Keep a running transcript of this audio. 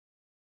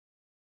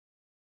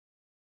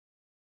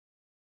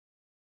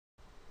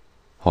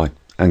Hi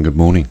and good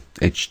morning,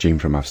 it's Jim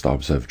from maverickstar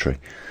Observatory.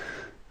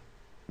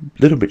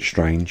 Little bit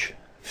strange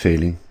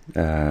feeling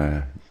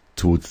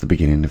towards the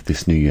beginning of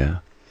this new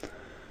year.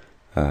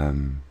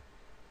 I've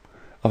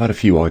had a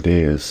few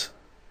ideas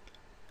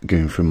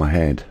going through my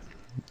head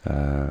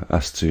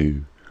as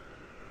to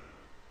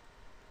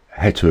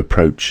how to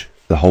approach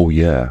the whole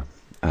year,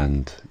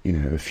 and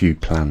a few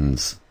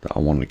plans that I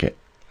want to get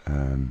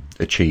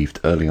achieved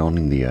early on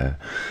in the year.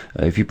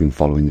 If you've been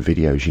following the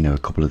videos, a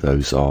couple of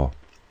those are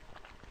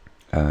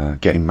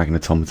getting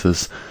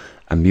magnetometers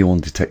and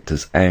muon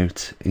detectors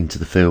out into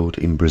the field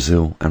in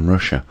Brazil and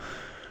Russia.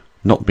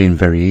 Not been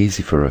very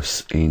easy for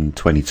us in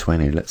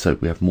 2020. Let's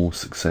hope we have more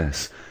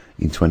success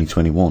in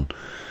 2021.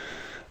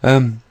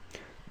 Some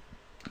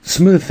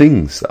of the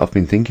things that I've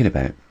been thinking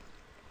about,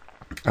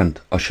 and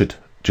I should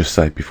just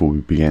say before we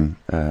begin,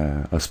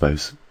 I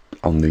suppose,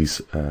 on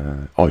these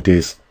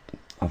ideas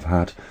I've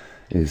had,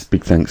 is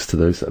big thanks to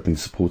those that have been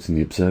supporting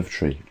the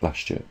observatory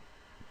last year,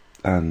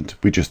 and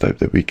we just hope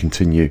that we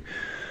continue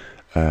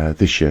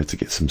this year to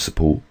get some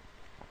support,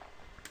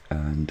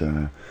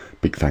 and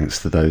big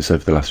thanks to those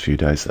over the last few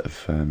days that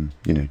have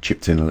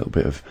chipped in a little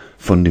bit of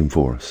funding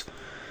for us.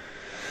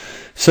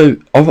 So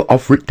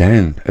I've written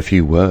down a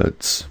few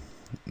words.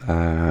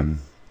 We're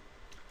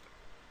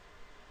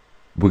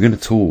going to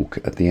talk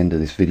at the end of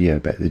this video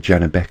about the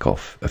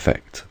Janibekov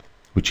effect,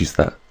 which is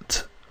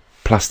that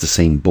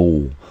plasticine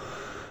ball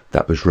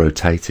that was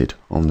rotated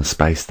on the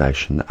space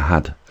station that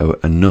had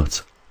a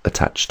nut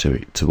attached to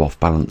it to off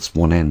balance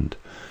one end.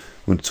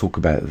 I'm going to talk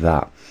about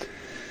that,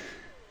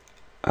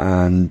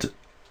 and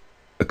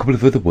a couple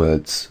of other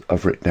words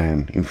I've written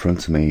down in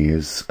front of me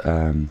is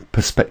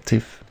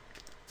perspective,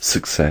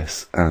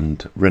 success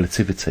and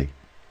relativity.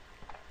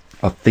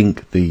 I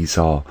think these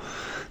are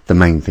the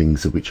main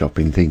things of which I've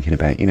been thinking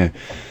about.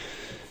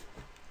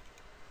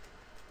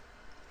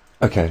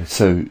 Okay,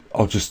 so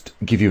I'll just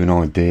give you an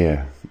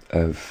idea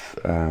of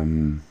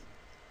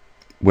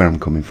where I'm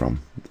coming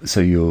from. So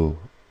you're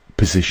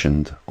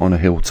positioned on a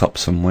hilltop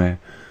somewhere,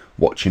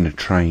 watching a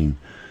train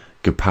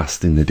go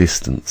past in the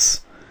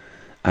distance,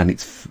 and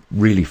it's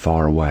really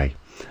far away,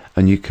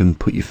 and you can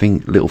put your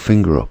little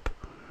finger up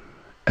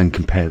and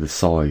compare the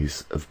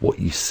size of what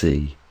you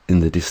see in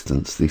the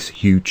distance, this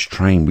huge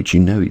train, which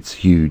it's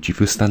huge. If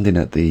you're standing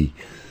at the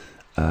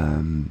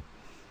at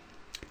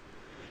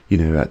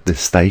the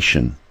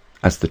station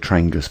as the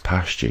train goes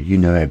past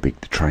you, how big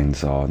the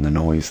trains are and the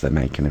noise they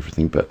make and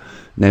everything, but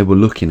now we're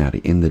looking at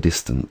it in the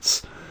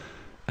distance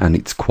and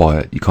it's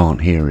quiet, you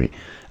can't hear it,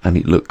 and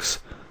it looks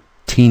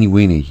teeny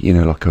weeny,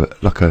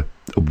 like a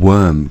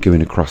worm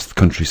going across the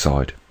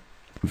countryside,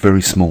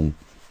 very small.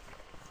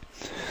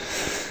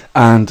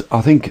 And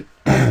I think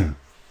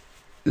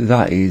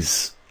that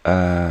is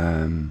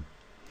something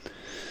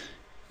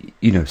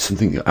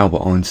that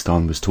Albert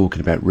Einstein was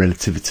talking about,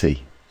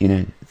 relativity.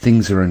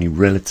 Things are only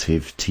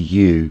relative to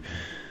you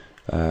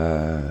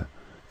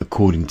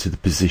according to the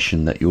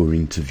position that you're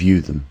in to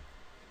view them.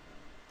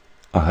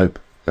 I hope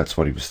that's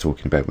what he was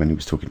talking about when he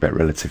was talking about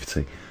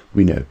relativity.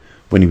 We know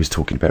when he was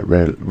talking about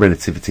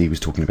relativity, he was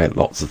talking about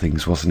lots of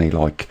things, wasn't he?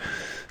 Like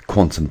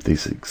quantum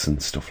physics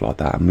and stuff like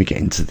that. And we get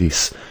into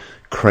this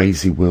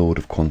crazy world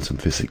of quantum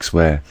physics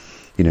where,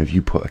 if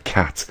you put a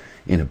cat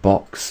in a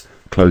box,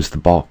 close the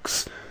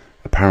box,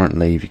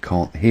 apparently if you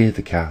can't hear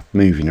the cat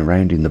moving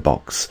around in the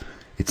box,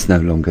 it's no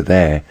longer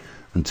there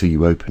until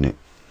you open it.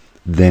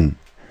 Then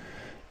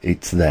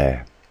it's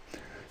there.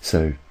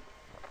 So,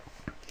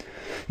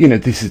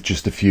 this is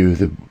just a few of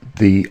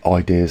the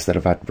ideas that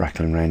I've had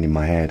rattling around in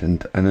my head.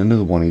 And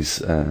another one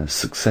is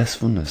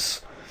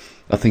successfulness.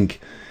 I think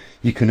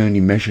you can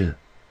only measure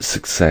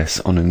success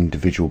on an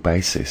individual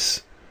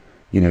basis.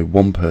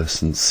 One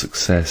person's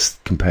success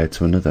compared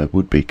to another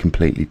would be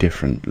completely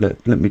different.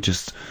 Let me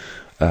just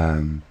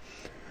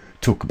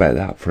talk about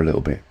that for a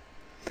little bit.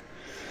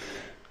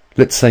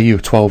 Let's say you're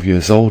 12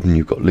 years old and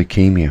you've got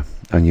leukemia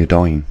and you're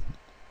dying,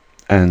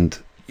 and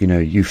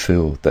you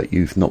feel that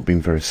you've not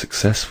been very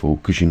successful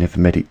because you never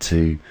made it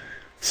to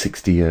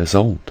 60 years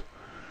old.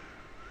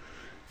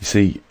 You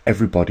see,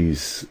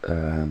 everybody's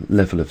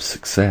level of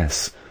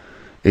success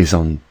is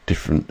on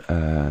different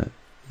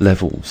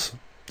levels.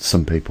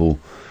 Some people,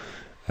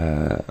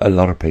 a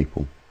lot of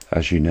people,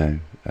 as you know,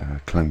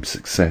 claim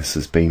success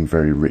as being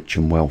very rich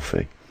and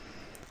wealthy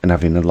and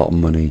having a lot of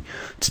money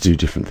to do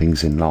different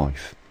things in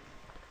life.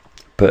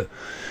 But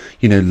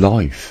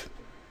life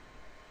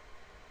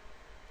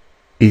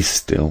is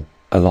still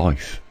a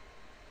life.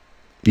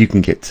 You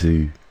can get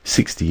to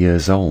 60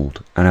 years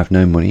old and have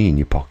no money in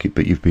your pocket,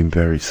 but you've been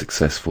very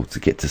successful to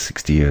get to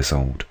 60 years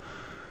old.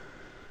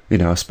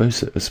 I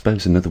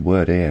suppose another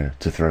word here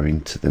to throw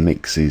into the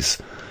mix is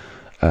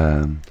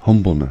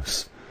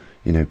humbleness.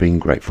 Being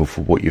grateful for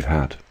what you've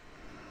had.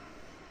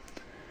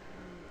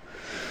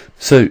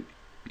 So,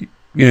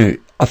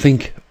 I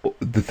think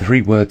the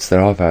three words that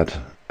I've had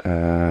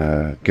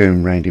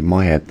going round in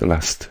my head the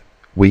last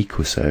week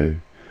or so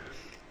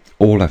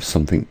all have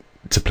something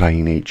to play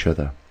in each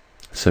other.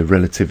 So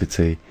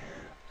relativity,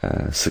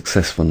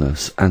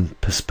 successfulness and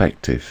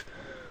perspective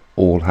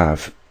all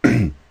have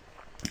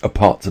a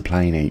part to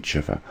play in each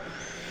other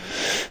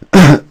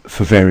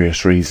for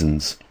various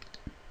reasons.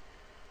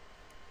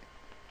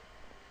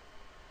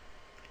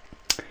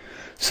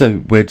 So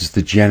where does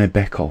the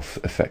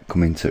Janibekov effect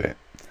come into it?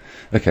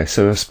 Okay,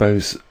 so I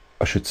suppose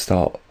I should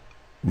start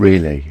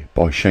really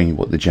by showing you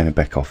what the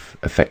Janibekov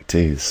effect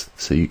is,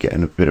 so you get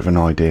a bit of an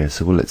idea.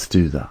 So well, let's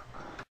do that.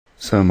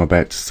 So I'm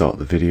about to start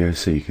the video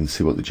so you can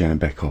see what the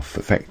Janibekov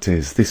effect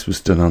is. This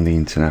was done on the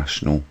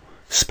International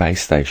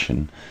Space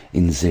Station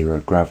in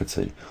zero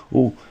gravity,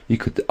 or you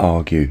could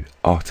argue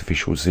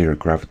artificial zero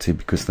gravity,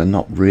 because they're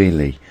not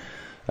really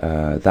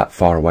that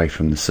far away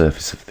from the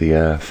surface of the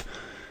Earth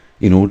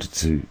in order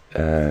to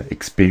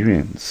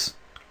experience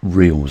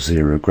real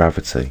zero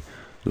gravity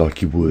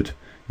like you would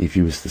if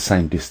you was the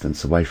same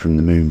distance away from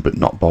the moon but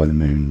not by the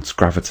moon's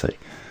gravity.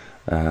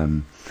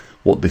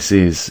 What this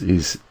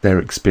is they're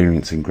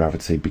experiencing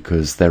gravity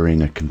because they're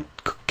in a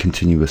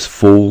continuous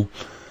fall,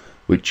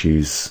 which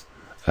is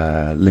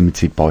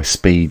limited by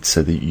speed,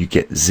 so that you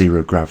get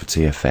zero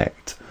gravity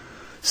effect.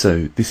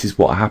 So this is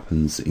what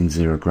happens in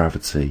zero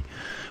gravity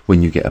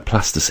when you get a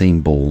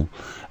plasticine ball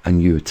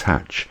and you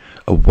attach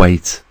a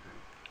weight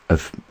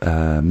of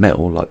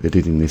metal, like they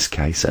did in this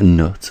case, a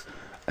nut,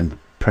 and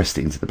pressed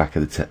it into the back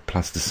of the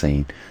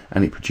plasticine,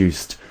 and it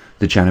produced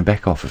the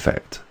Janibekov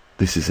effect.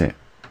 This is it.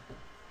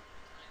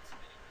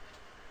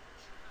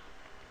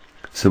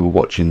 So we're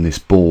watching this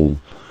ball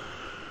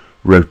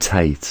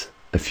rotate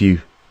a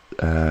few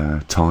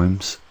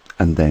times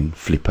and then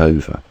flip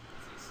over.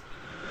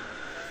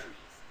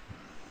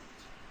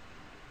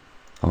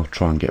 I'll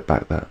try and get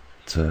back that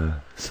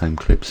same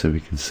clip so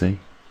we can see.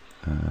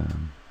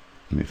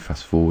 Let me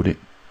fast forward it.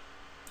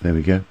 There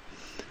we go.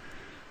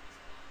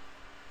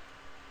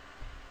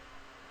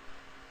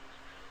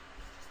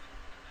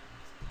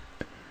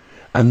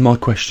 And my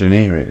question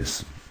here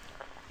is,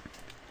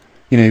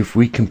 you know, if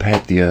we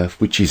compared the Earth,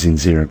 which is in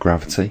zero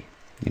gravity,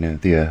 you know,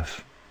 the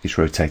Earth is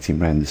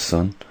rotating around the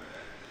Sun,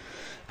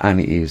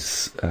 and it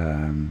is,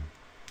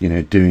 you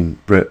know, doing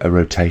a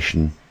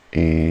rotation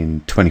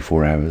in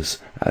 24 hours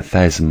at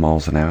 1,000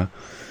 miles an hour.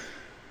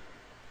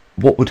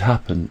 What would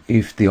happen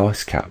if the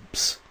ice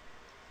caps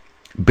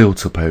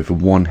built up over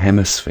one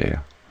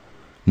hemisphere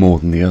more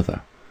than the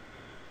other?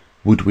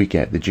 Would we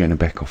get the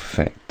Janibekov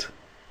effect?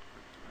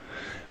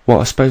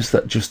 Well, I suppose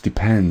that just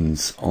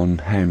depends on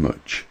how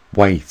much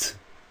weight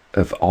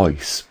of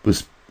ice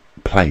was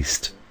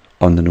placed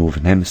on the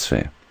northern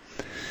hemisphere.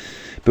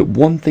 But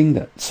one thing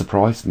that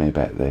surprised me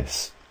about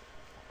this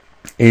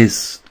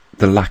is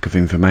the lack of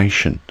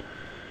information.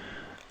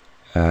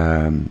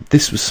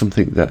 This was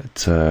something that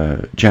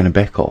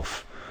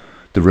Janibekov,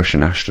 the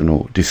Russian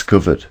astronaut,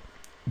 discovered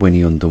when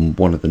he undone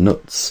one of the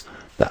nuts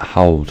that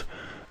held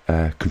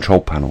a control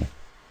panel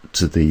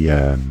to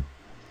the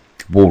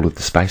wall of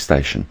the space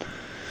station.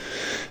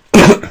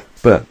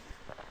 But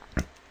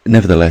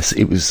nevertheless,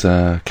 it was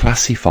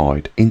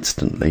classified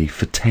instantly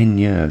for 10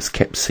 years,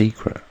 kept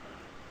secret.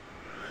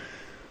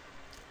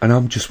 And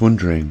I'm just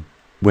wondering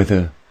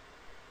whether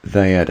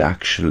they had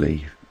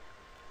actually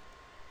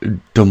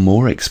done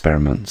more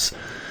experiments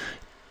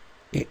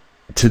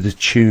to the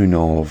tune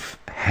of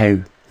how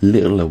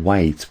little a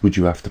weight would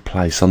you have to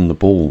place on the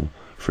ball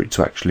for it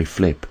to actually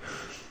flip,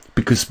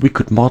 because we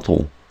could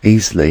model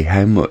easily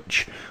how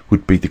much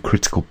would be the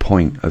critical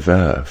point of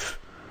Earth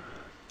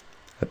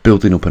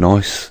building up an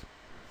ice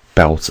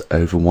belt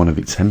over one of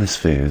its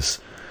hemispheres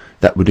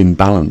that would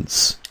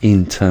imbalance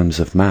in terms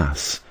of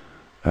mass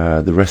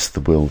the rest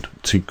of the world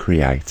to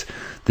create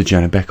the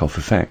Janibekov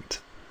effect.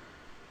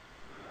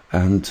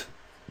 And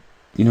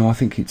you know, I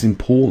think it's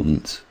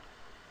important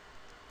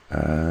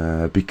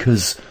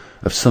because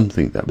of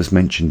something that was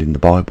mentioned in the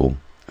Bible,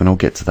 and I'll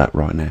get to that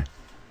right now.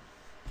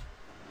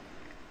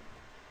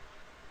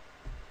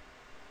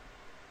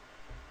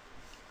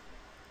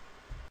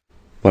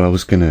 Well, I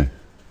was going to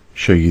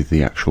show you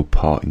the actual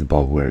part in the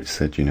Bible where it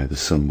said, you know, the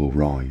sun will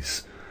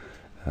rise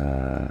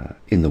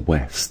in the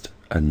west,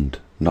 and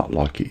not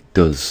like it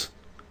does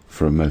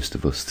for most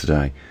of us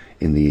today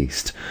in the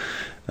east.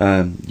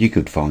 You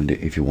could find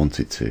it if you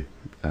wanted to.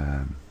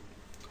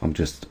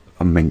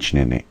 I'm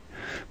mentioning it.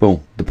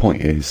 Well, the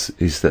point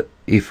is that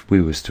if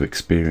we was to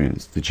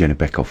experience the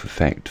Janibekov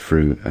effect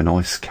through an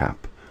ice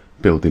cap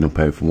building up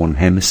over one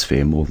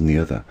hemisphere more than the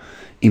other,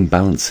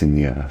 imbalancing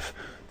the Earth,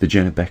 the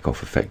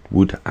Janibekov effect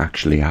would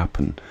actually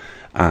happen,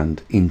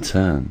 and in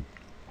turn,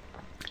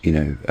 you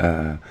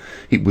know,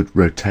 it would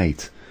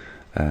rotate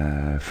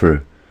for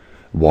a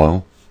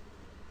while,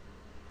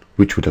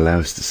 which would allow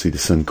us to see the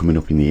sun coming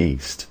up in the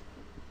east,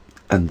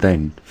 and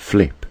then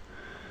flip,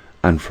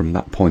 and from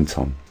that point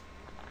on,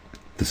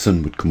 the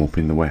sun would come up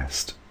in the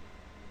west.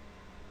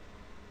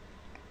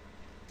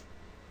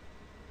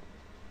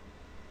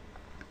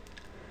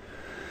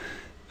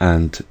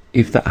 And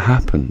if that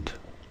happened,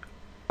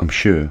 I'm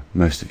sure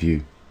most of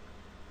you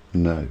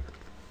know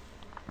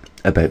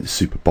about the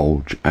super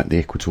bulge at the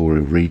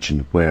equatorial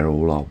region, where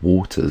all our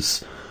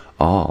waters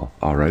are,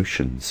 our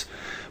oceans,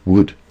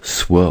 would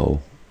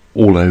swirl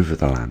all over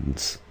the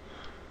lands,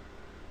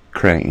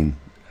 creating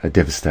a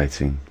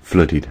devastating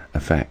flooded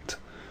effect.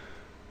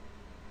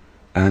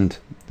 And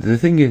the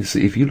thing is,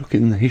 if you look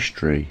in the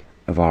history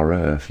of our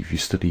Earth, if you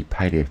study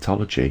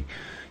paleontology,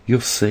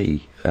 you'll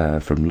see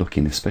from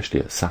looking especially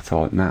at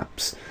satellite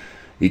maps,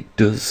 it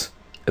does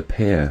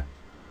appear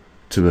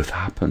to have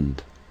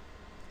happened.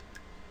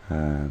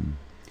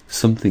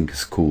 Something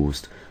has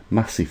caused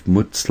massive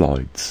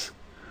mudslides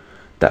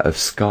that have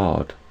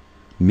scarred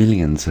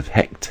millions of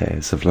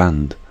hectares of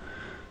land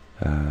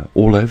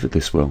all over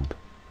this world.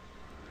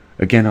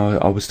 Again,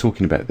 I was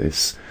talking about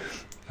this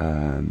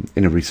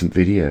in a recent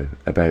video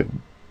about,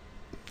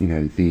 you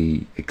know,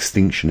 the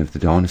extinction of the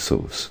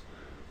dinosaurs.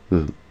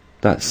 Well,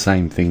 that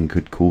same thing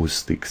could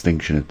cause the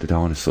extinction of the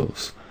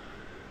dinosaurs.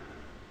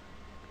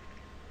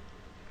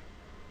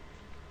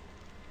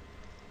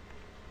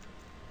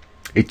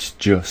 It's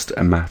just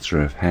a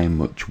matter of how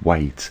much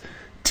weight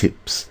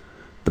tips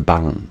the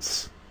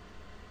balance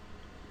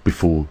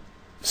before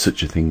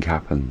such a thing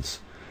happens.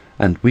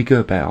 And we go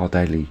about our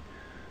daily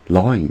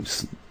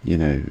lives, you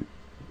know,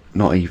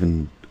 not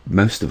even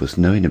most of us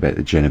knowing about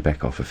the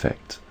Jenner-Bekoff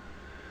effect.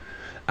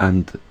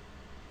 And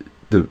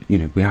you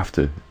know, we have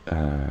to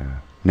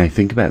now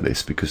think about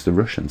this, because the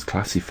Russians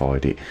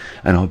classified it,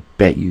 and I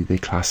bet you they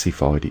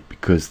classified it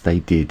because they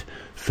did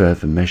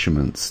further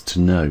measurements to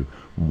know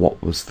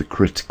what was the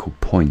critical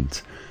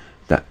point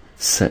that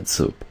sets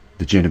up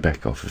the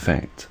Jenner-Bekoff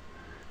effect.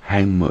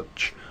 How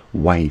much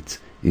weight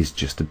is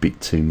just a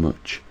bit too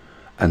much,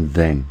 and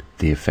then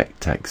the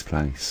effect takes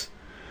place.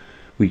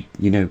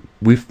 You know,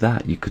 with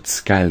that you could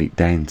scale it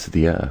down to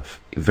the Earth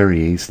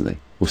very easily,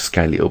 or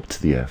scale it up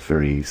to the Earth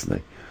very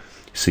easily.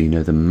 So you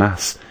know the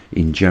mass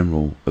in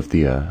general of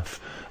the Earth,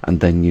 and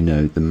then you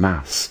know the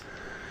mass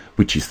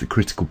which is the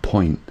critical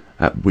point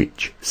at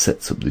which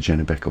sets up the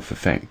Jenner-Bekoff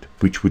effect,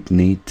 which would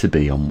need to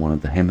be on one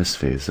of the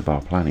hemispheres of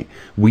our planet.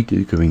 We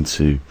do go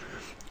into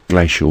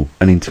glacial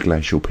and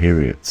interglacial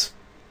periods,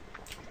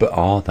 but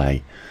are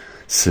they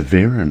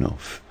severe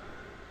enough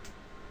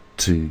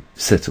to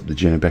set up the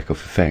Jenner-Bekoff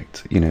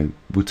effect? You know,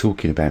 we're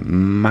talking about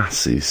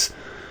masses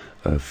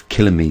of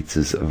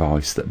kilometres of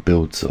ice that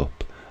builds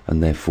up,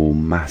 and therefore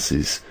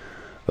masses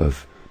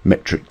of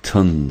metric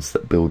tons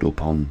that build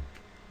up on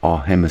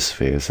our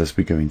hemispheres as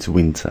we go into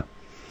winter.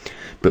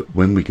 But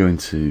when we go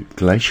into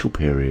glacial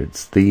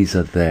periods, these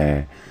are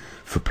there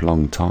for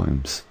prolonged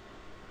times.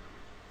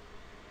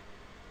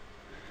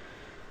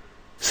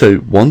 So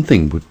one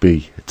thing would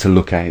be to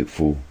look out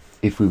for,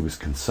 if we was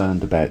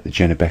concerned about the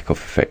Jenner-Bekoff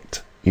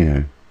effect, you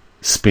know,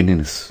 spinning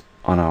us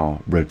on our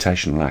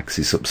rotational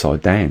axis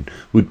upside down,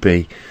 would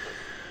be,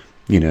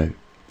 you know,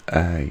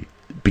 a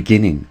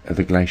beginning of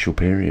a glacial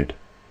period.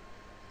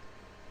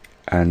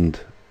 And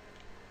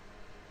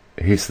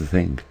here's the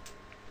thing,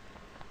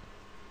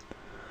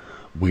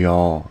 we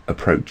are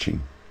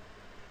approaching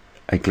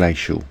a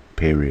glacial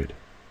period.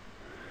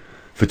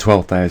 For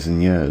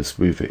 12,000 years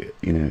we've,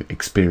 you know,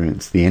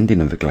 experienced the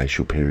ending of a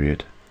glacial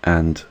period,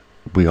 and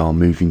we are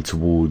moving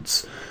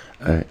towards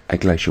a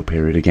glacial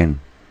period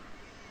again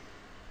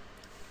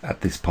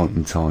at this point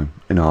in time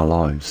in our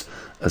lives,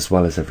 as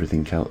well as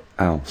everything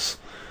else.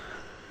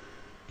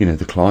 You know,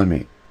 the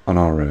climate on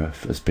our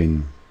Earth has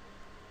been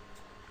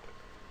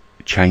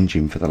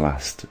changing for the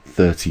last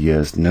 30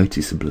 years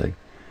noticeably.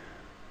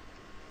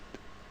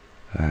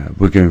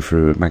 We're going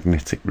through a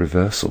magnetic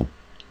reversal,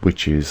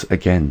 which is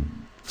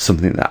again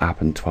something that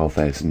happened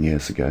 12,000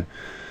 years ago,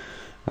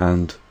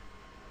 and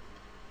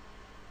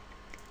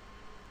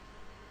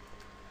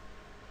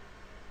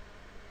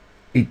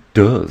it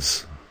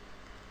does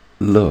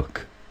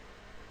look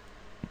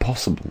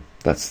possible.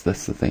 That's the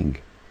thing.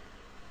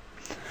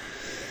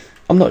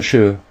 I'm not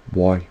sure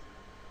why.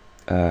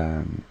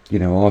 You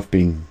know, I've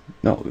been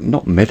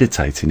not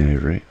meditating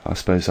over it. I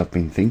suppose I've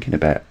been thinking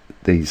about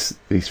these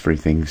three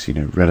things, you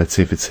know,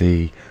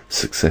 relativity,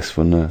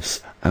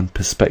 successfulness, and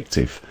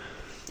perspective,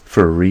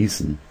 for a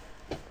reason.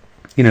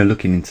 You know,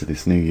 looking into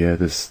this new year,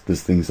 there's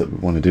things that we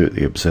want to do at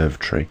the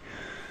observatory.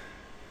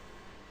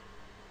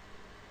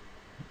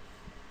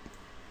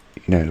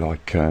 You know,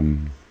 like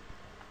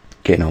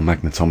getting our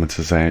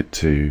magnetometers out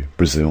to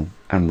Brazil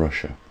and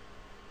Russia.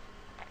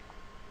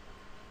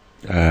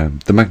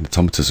 The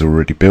magnetometers are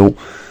already built.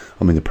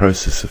 I'm in the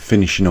process of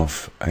finishing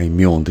off a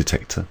muon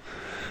detector,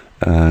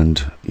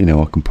 and you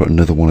know, I can put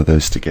another one of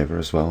those together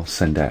as well,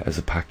 send out as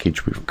a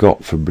package. We've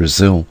got for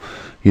Brazil,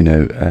 you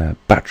know, a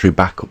battery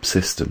backup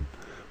system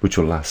which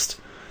will last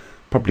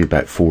probably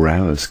about 4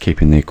 hours,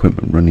 keeping the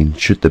equipment running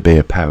should there be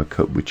a power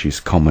cut, which is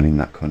common in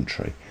that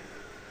country.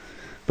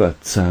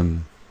 But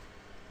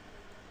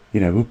you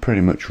know, we're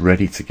pretty much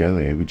ready to go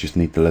here. We just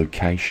need the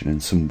location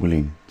and some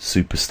willing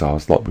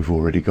superstars like we've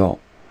already got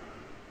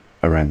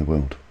around the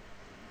world,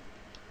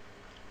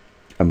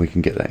 and we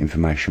can get that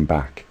information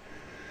back.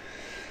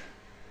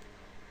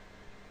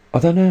 I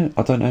don't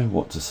know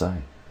what to say,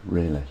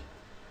 really.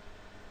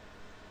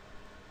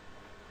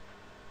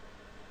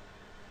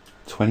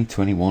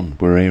 2021,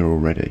 we're here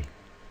already.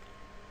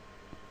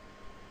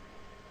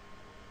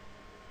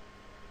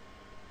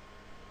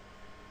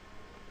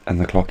 And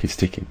the clock is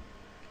ticking.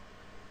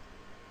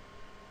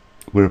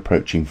 We're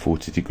approaching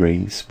 40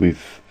 degrees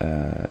with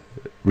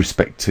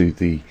respect to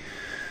the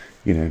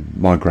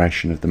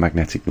migration of the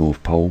magnetic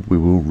North Pole, we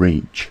will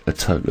reach a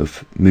total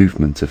of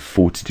movement of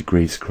 40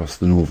 degrees across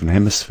the northern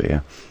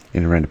hemisphere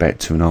in around about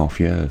 2.5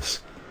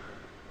 years.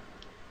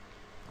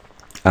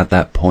 At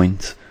that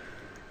point,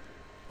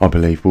 I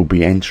believe we'll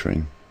be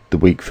entering the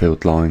weak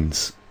field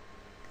lines,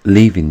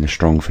 leaving the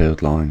strong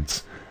field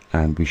lines,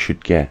 and we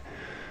should get,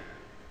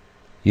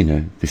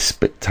 this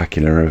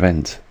spectacular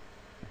event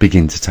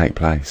begin to take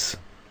place.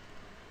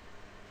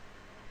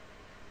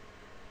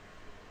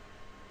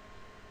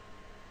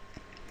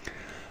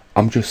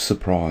 I'm just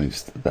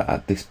surprised that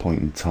at this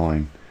point in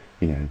time,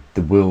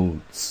 the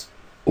world's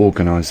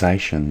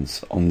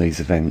organisations on these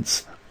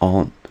events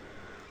aren't,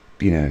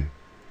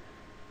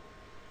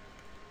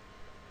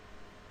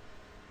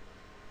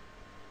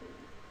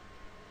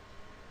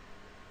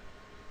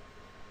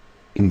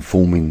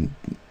 informing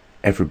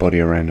everybody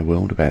around the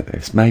world about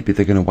this. Maybe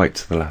they're going to wait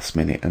to the last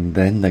minute and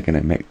then they're going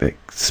to make the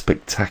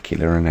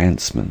spectacular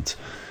announcement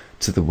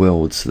to the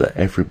world so that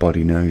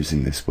everybody knows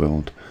in this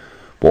world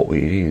what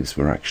it is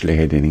we're actually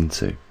heading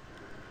into.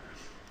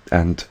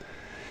 And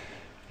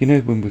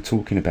when we're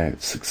talking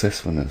about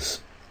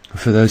successfulness,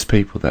 for those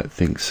people that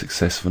think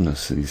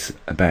successfulness is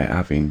about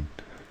having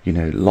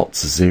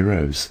lots of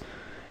zeros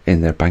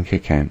in their bank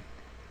account,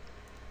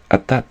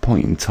 at that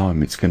point in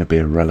time it's going to be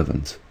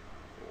irrelevant.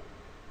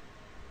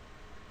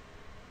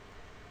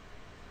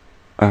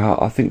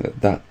 I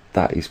think that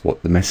is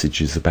what the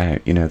message is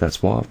about.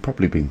 That's why I've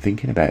probably been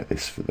thinking about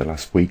this for the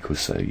last week or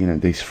so.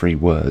 These three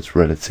words,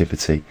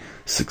 relativity,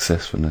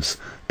 successfulness,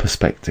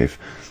 perspective,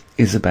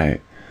 is about,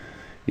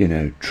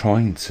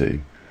 trying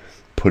to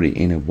put it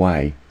in a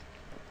way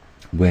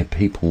where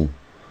people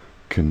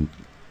can,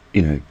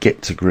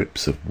 get to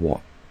grips of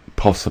what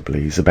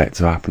possibly is about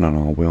to happen on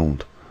our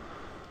world.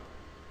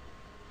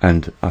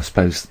 And I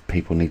suppose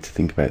people need to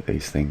think about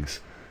these things.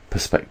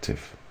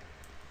 Perspective.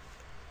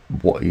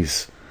 What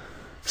is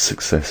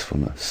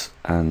successfulness,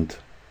 and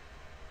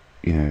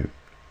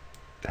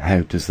how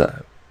does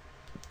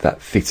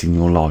that fit in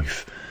your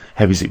life?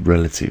 How is it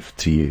relative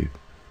to you?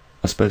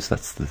 I suppose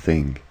that's the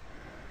thing.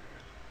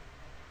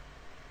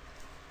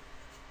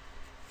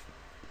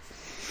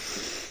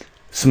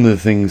 Some of the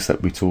things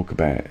that we talk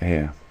about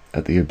here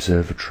at the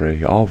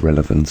observatory are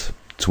relevant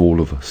to all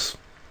of us.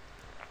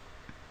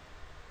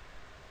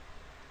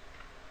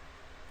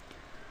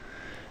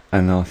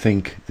 And I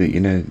think that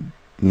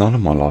none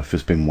of my life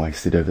has been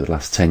wasted over the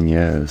last 10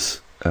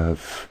 years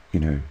of,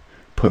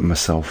 putting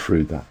myself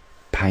through that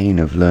pain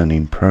of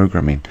learning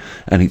programming.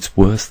 And it's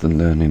worse than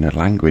learning a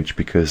language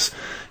because,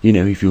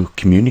 if you're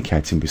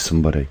communicating with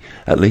somebody,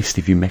 at least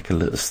if you make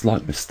a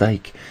slight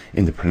mistake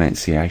in the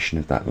pronunciation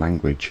of that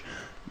language,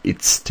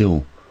 it's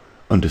still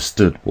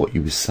understood what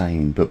you were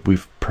saying. But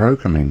with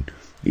programming,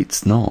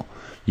 it's not.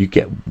 You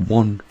get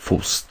one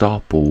full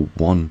stop or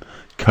one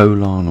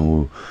colon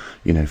or,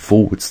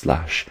 forward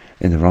slash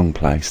in the wrong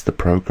place, the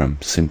program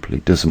simply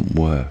doesn't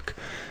work,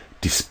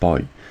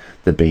 despite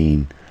there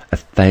being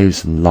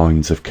 1,000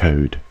 lines of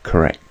code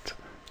correct.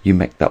 You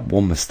make that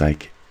one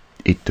mistake,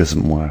 it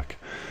doesn't work.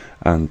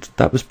 And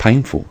that was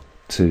painful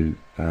to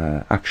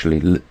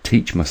actually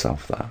teach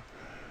myself that.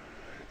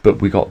 But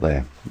we got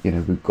there.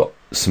 We've got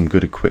some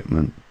good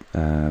equipment,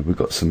 we've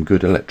got some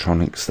good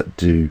electronics that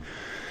do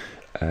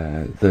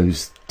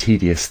those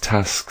tedious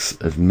tasks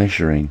of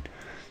measuring,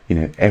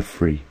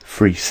 every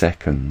 3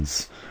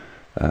 seconds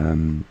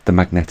the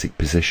magnetic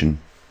position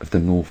of the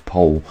North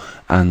Pole,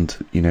 and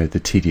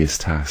the tedious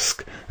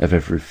task of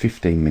every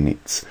 15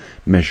 minutes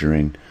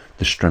measuring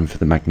the strength of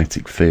the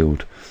magnetic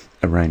field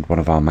around one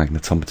of our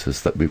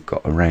magnetometers that we've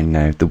got around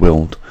now the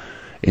world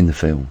in the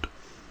field.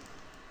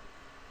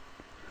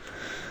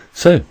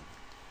 So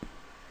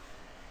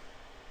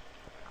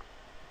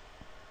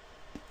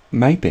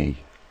maybe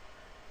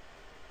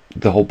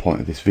the whole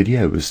point of this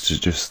video was to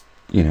just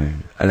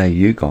allow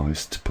you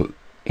guys to put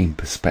in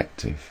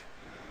perspective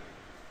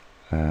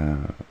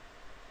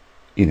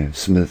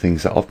some of the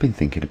things that I've been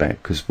thinking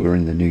about, because we're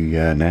in the new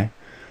year now.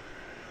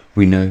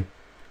 We know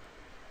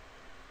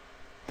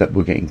that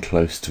we're getting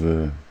close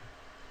to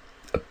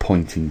a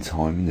point in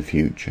time in the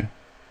future,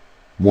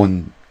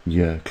 1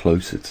 year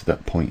closer to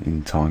that point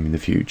in time in the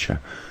future,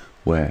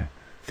 where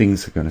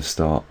things are going to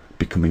start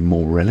becoming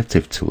more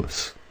relative to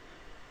us,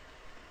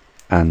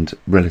 and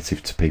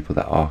relative to people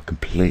that are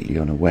completely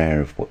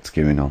unaware of what's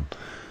going on.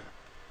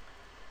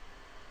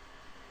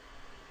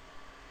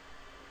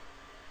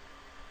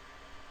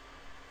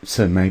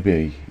 So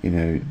maybe,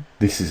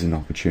 this is an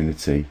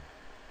opportunity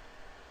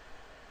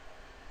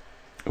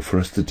for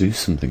us to do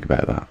something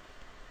about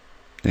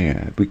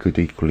that. We could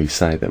equally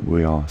say that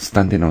we are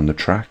standing on the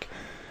track.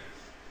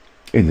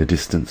 In the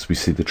distance we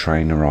see the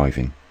train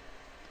arriving.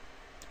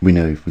 We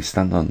know if we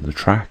stand on the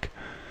track,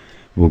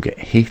 we'll get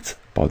hit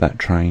by that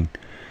train,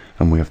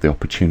 and we have the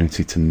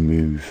opportunity to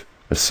move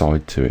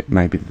aside to it.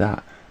 Maybe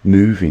that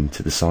moving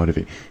to the side of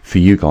it for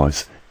you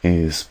guys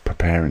is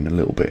preparing a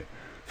little bit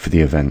for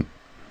the event,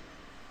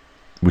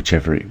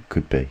 whichever it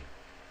could be.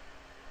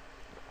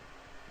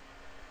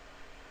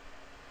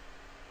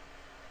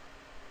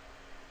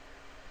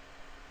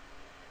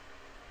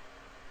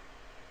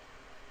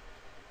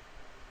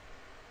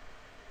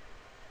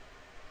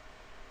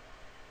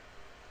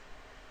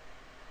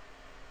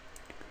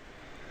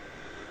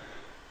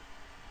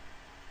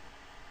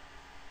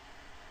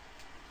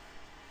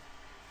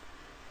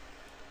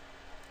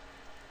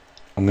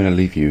 I'm going to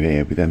leave you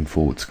here with them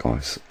thoughts,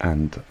 guys,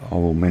 and I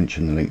will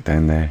mention the link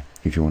down there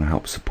if you want to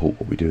help support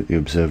what we do at the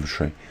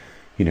observatory.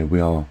 You know, we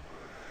are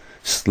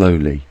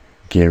slowly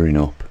gearing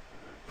up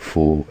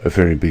for a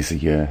very busy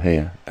year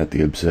here at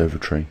the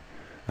observatory,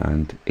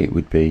 and it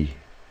would be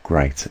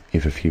great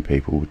if a few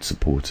people would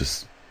support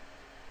us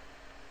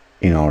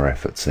in our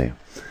efforts here.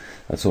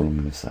 That's all I'm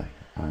going to say,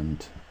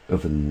 and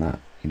other than that,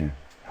 you know,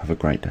 have a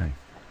great day.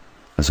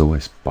 As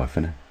always, bye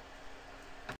for now.